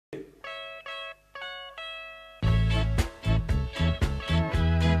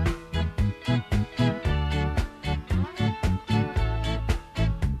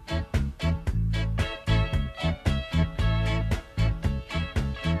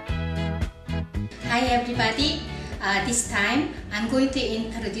Hi everybody. This time I'm going to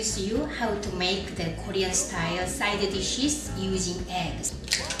introduce you how to make the Korean style side dishes using eggs.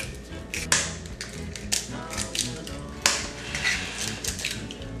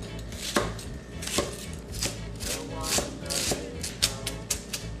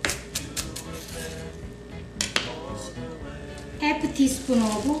 Half a teaspoon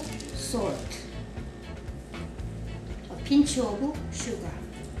of salt, a pinch of sugar,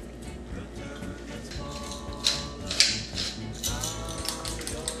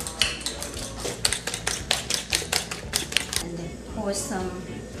 and then pour some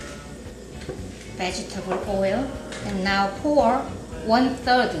vegetable oil, and now pour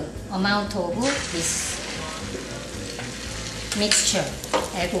 1/3 amount of this mixture,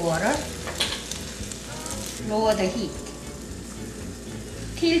 egg water. Lower the heat.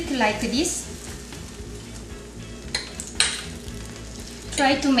 Tilt like this.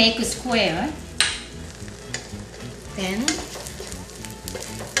 Try to make a square. Then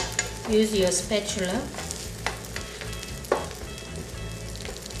use your spatula.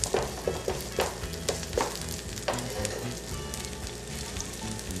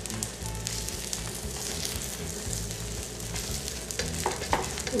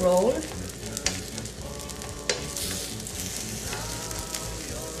 Roll.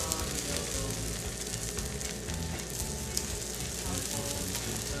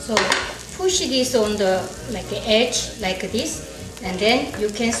 So push this on the edge like this, and then you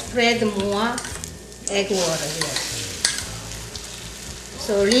can spread more egg water here.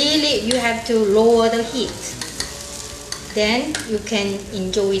 So really you have to lower the heat. Then you can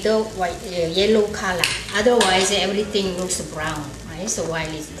enjoy the white, yellow color. Otherwise everything looks brown, right? So while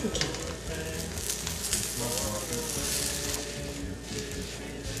it's cooking.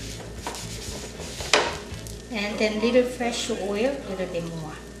 And then little fresh oil, little bit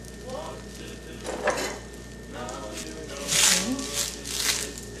more.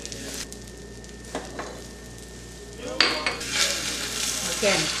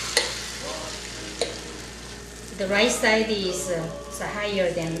 Again, the right side is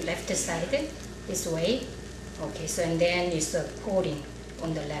higher than left side, this way. Okay, so and then it's pouring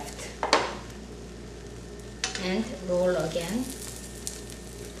on the left. And roll again.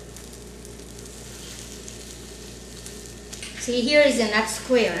 See, here is not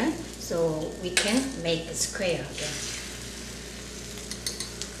square, so we can make it square again.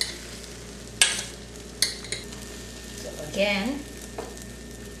 So again,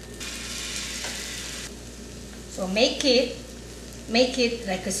 so make it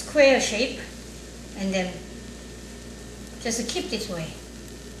like a square shape, and then just keep this way.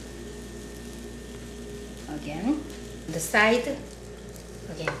 Again, the side,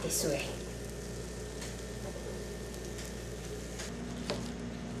 again this way.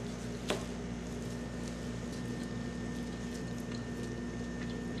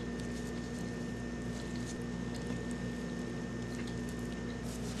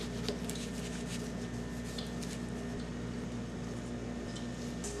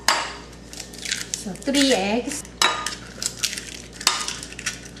 So 3 eggs.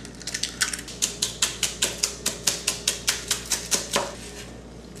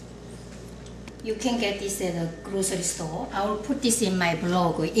 You can get this at a grocery store. I will put this in my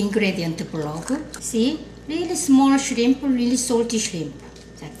blog, ingredient blog. See, really small shrimp, really salty shrimp.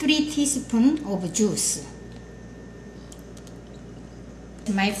 3 teaspoons of juice.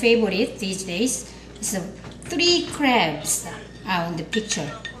 My favorite these days is 3 crabs on the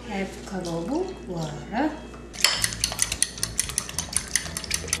picture. Half cup of water.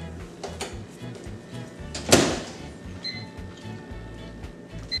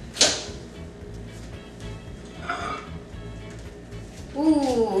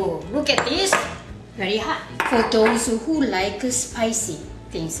 Ooh, look at this. Very hot. For those who like spicy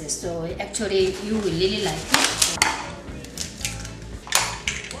things, so actually you will really like it.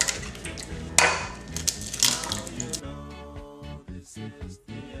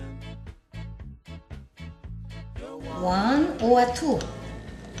 One or 2.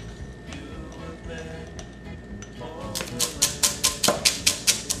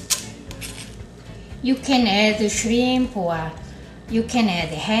 You can add shrimp or you can add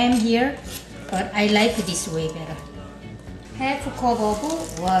ham here, but I like this way better. Half a cup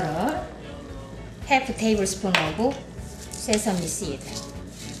of water, half a tablespoon of sesame seed.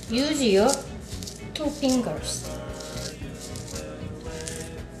 Use your 2 fingers.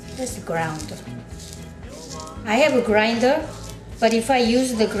 Just ground. I have a grinder, but if I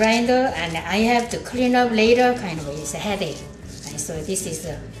use the grinder and I have to clean up later, kind of it's a headache. And so this is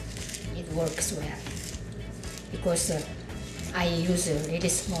it works well because I use a really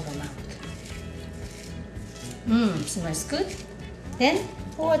small amount. Smells good. Then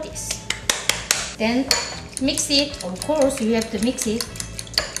pour this. Then mix it. Of course, you have to mix it.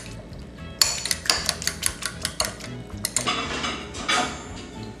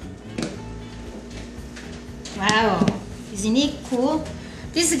 Wow, isn't it cool?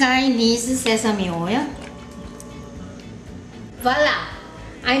 This guy needs sesame oil. Voila!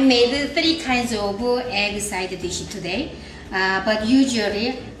 I made 3 kinds of egg side dish today. But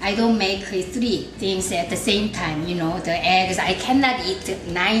usually I don't make 3 things at the same time. You know, the eggs, I cannot eat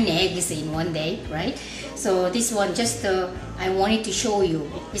 9 eggs in one day, right? So this one just I wanted to show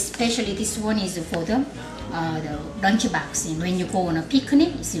you. Especially this one is for the lunch box. And when you go on a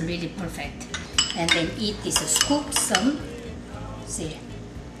picnic, it's really perfect. And then eat this, scoop some. See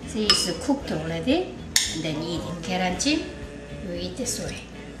it's cooked already. And then eat in Gyeranjjim. You eat this way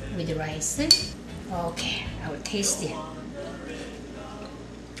with the rice. Okay, I will taste it.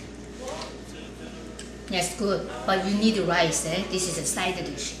 Yes, good. But you need rice. This is a side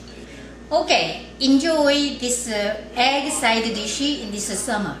dish. Okay, enjoy this egg side dish in this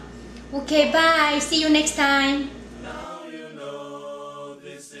summer. Okay, bye. See you next time.